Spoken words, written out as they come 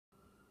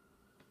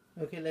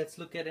Okay, let's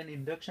look at an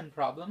induction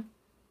problem,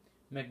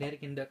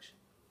 magnetic induction.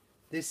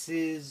 This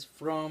is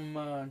from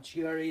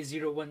GRE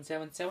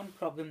 0177,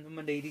 problem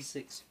number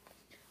 86.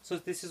 So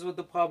this is what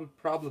the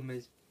problem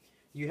is.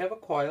 You have a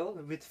coil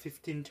with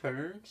 15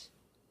 turns,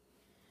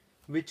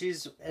 which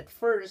is at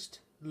first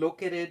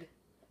located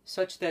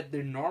such that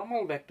the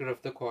normal vector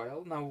of the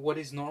coil, now what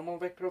is normal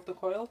vector of the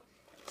coil?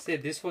 Say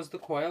this was the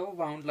coil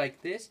wound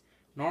like this,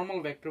 normal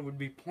vector would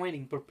be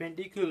pointing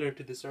perpendicular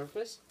to the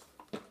surface.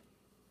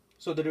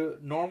 So the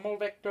normal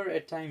vector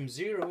at time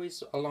 0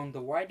 is along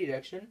the y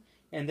direction,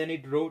 and then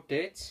it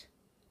rotates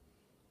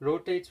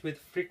with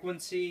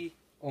frequency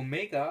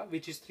omega,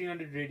 which is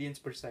 300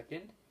 radians per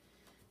second.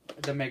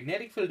 The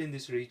magnetic field in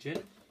this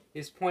region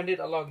is pointed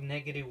along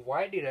negative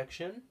y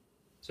direction,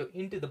 so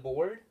into the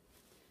board,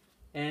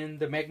 and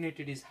the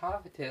magnitude is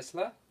half a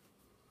Tesla,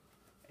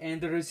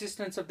 and the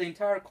resistance of the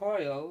entire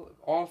coil,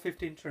 all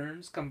 15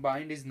 turns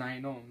combined, is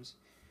 9 ohms.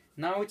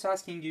 Now it's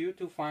asking you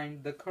to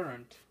find the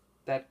current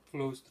that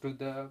flows through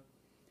the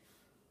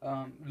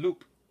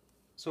loop.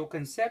 So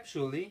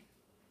conceptually,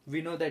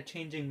 we know that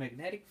changing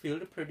magnetic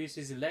field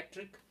produces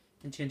electric,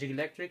 and changing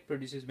electric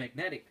produces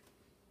magnetic.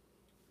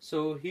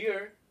 So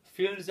here,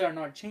 fields are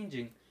not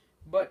changing,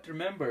 but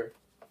remember,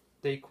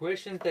 the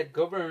equations that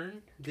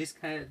govern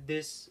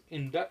this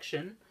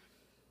induction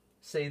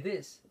say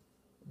this: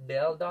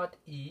 del dot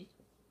E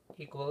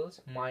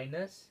equals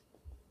minus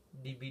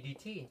dB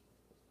dt.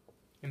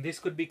 And this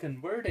could be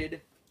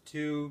converted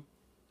to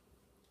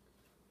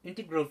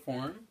integral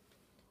form,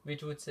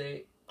 which would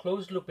say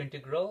closed loop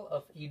integral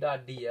of E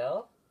dot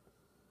dl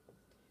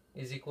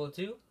is equal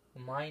to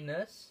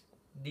minus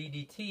d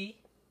dt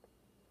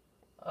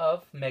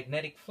of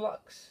magnetic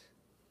flux.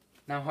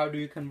 Now how do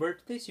you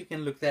convert this? You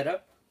can look that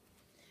up.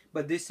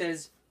 But this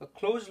says a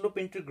closed loop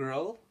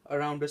integral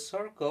around a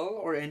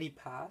circle or any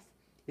path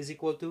is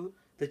equal to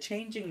the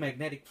changing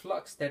magnetic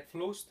flux that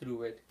flows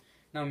through it.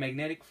 Now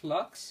magnetic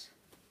flux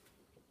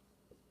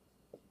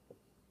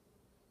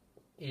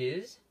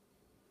is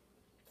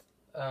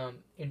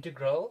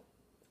integral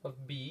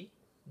of B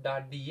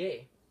dot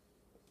dA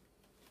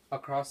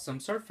across some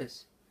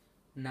surface.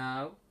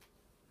 Now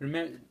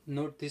remember,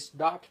 note this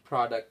dot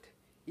product.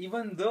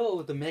 Even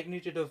though the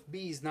magnitude of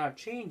B is not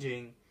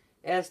changing,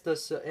 as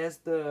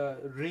the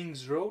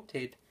rings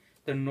rotate,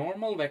 the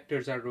normal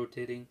vectors are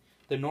rotating.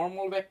 The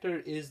normal vector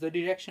is the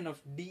direction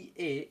of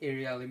dA,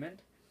 area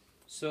element.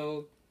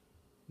 So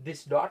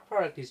this dot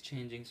product is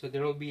changing. So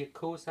there will be a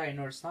cosine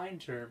or sine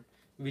term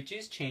which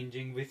is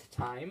changing with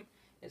time.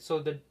 So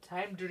the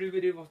time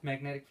derivative of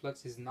magnetic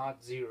flux is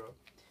not 0.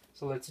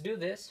 So let's do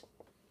this.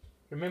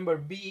 Remember,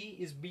 B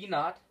is B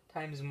naught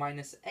times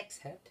minus x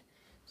hat.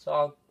 So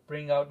I'll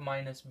bring out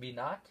minus B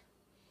naught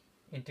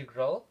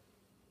integral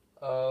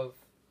of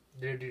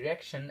the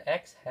direction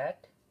x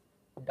hat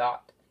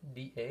dot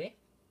dA.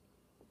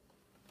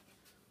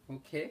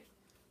 Okay,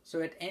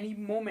 so at any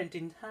moment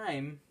in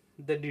time,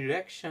 the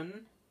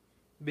direction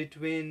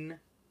between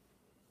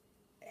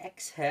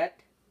x hat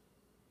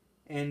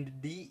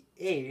and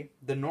dA,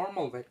 the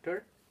normal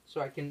vector, so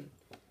I can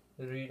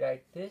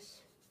rewrite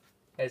this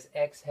as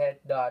x hat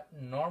dot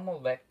normal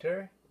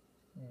vector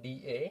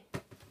dA.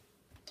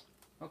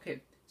 Okay,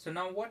 so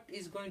now what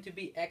is going to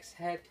be x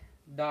hat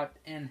dot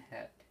n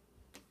hat?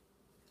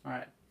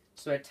 Alright,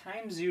 so at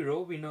time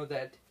 0 we know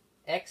that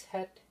x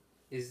hat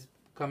is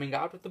coming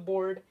out of the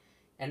board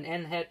and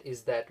n hat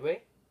is that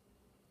way,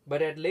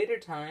 but at later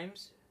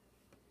times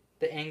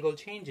the angle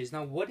changes.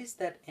 Now what is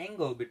that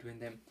angle between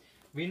them?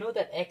 We know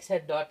that x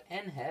hat dot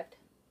n hat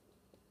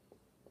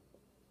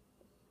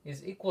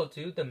is equal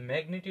to the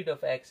magnitude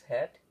of x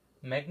hat,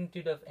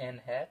 magnitude of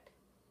n hat,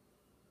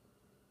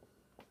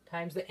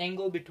 times the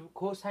angle between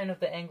cosine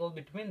of the angle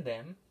between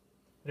them.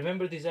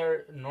 Remember, these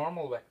are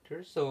normal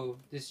vectors, so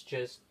these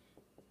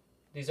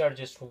are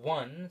just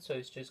 1, so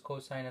it's just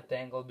cosine of the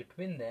angle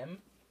between them.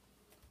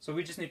 So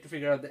we just need to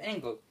figure out the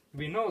angle.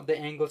 We know the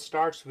angle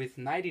starts with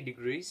 90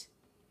 degrees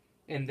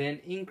and then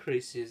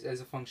increases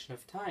as a function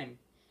of time.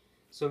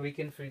 So we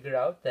can figure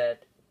out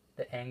that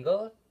the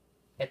angle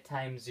at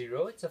time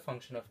 0, it's a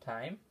function of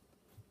time,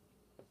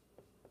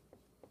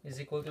 is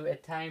equal to,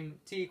 at time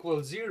t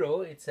equals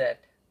 0, it's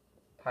at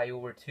pi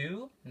over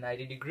 2,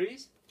 90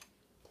 degrees,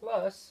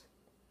 plus,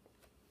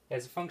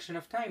 as a function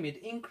of time,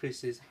 it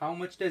increases. How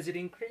much does it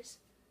increase?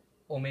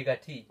 Omega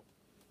t.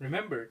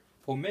 Remember,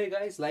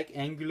 omega is like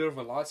angular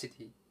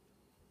velocity.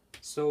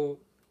 So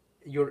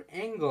your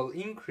angle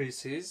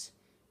increases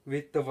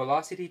with the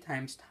velocity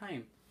times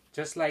time.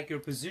 Just like your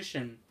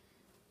position,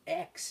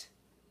 x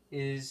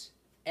is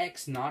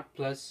x naught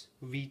plus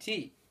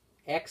vt.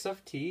 X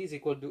of t is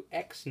equal to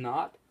x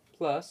naught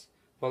plus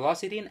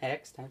velocity in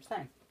x times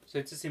time. So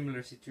it's a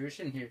similar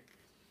situation here.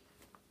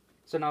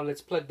 So now let's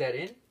plug that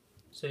in.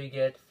 So you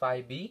get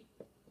phi b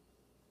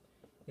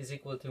is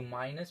equal to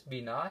minus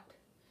b naught.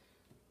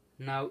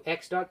 Now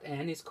x dot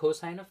n is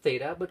cosine of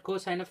theta, but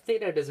cosine of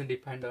theta doesn't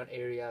depend on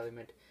area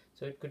element.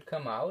 So it could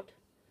come out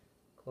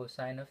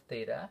cosine of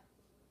theta.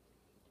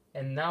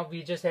 And now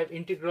we just have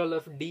integral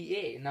of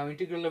dA. Now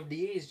integral of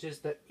dA is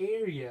just the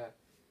area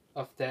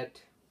of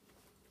that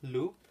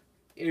loop,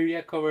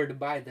 area covered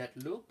by that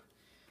loop.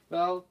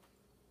 Well,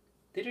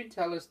 they didn't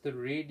tell us the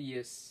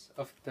radius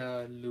of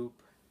the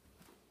loop.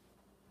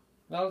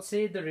 Well,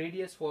 say the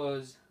radius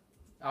was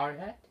r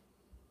hat.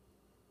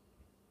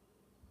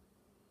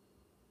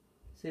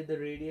 Say the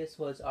radius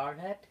was r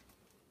hat.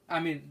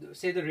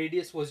 Say the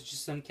radius was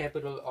just some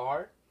capital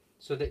R.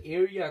 So the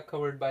area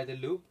covered by the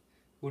loop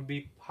would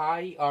be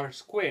pi r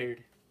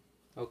squared.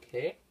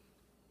 Okay.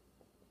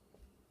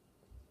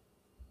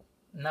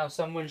 Now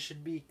someone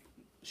should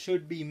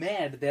be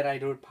mad that I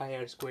wrote pi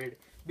r squared,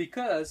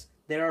 because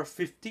there are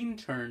 15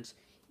 turns.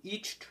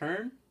 Each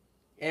turn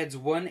adds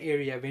one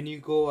area. When you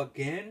go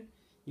again,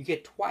 you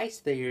get twice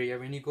the area.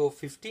 When you go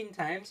 15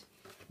 times,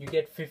 you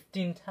get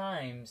 15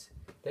 times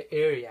the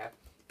area.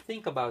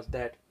 Think about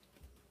that.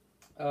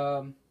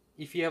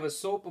 If you have a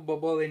soap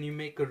bubble and you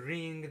make a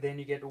ring, then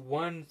you get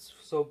one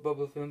soap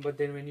bubble film, but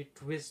then when you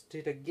twist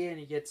it again,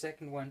 you get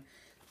second one.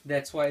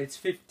 That's why it's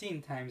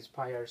 15 times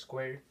pi r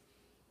squared.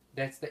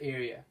 That's the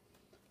area.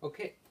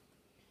 Okay.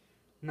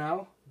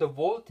 Now the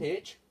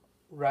voltage,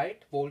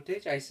 right?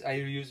 Voltage, I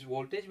use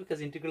voltage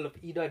because integral of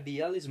E dot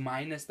dl is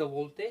minus the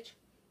voltage.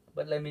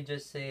 But let me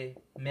just say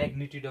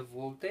magnitude of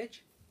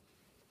voltage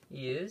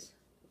is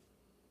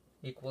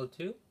equal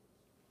to.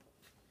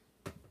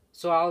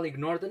 So I'll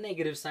ignore the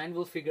negative sign.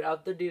 We'll figure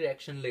out the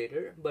direction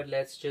later. But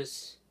let's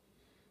just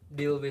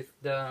deal with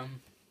the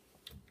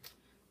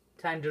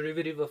time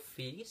derivative of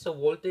phi. So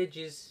voltage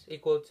is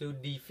equal to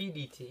d phi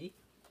dt.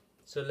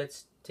 So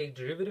let's take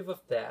derivative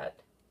of that.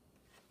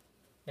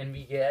 And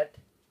we get,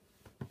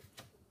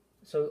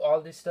 so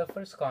all this stuff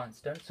is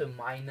constant. So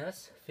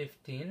minus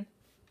 15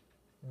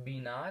 b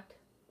naught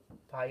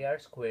pi r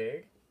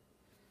squared.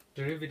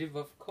 Derivative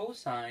of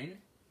cosine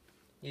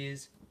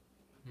is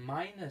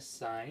minus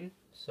sine.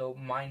 So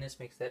minus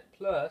makes that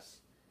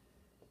plus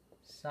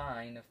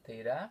sine of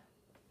theta.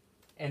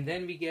 And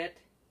then we get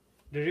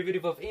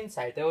derivative of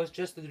inside. That was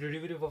just the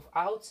derivative of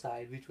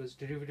outside, which was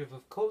derivative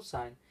of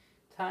cosine,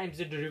 times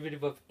the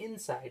derivative of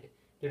inside.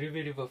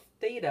 Derivative of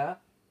theta,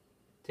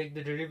 take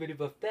the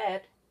derivative of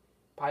that.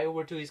 Pi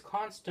over 2 is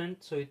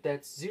constant, so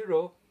that's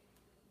 0.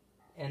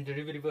 And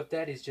derivative of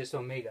that is just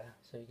omega.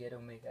 So you get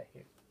omega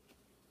here.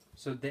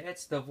 So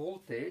that's the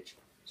voltage.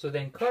 So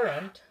then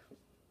current,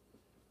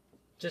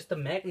 just the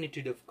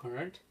magnitude of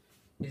current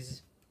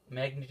is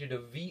magnitude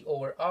of V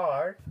over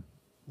R.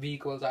 V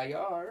equals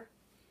IR.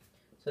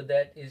 So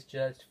that is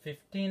just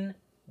 15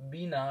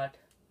 B naught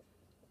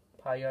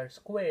pi R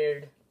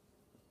squared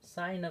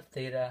sine of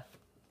theta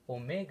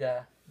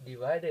omega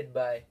divided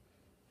by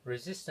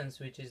resistance,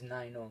 which is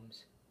 9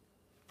 ohms.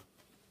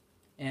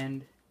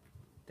 And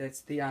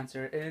that's the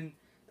answer. And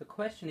the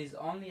question is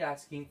only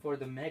asking for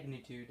the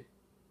magnitude.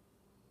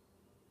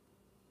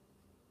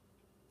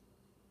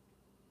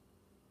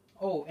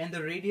 Oh, and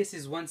the radius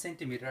is 1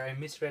 centimeter. I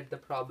misread the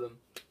problem.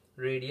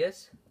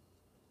 Radius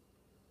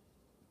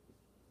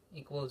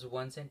equals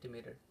 1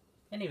 centimeter.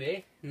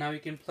 Anyway, now you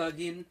can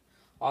plug in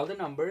all the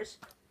numbers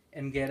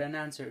and get an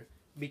answer.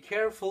 Be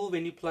careful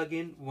when you plug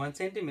in 1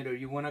 centimeter.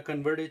 You want to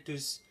convert it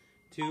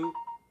to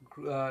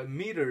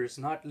meters,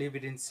 not leave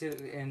it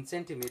in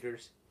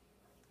centimeters.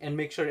 And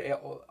make sure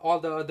all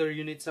the other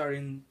units are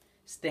in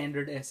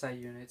standard SI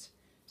units.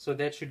 So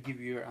that should give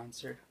you your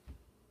answer.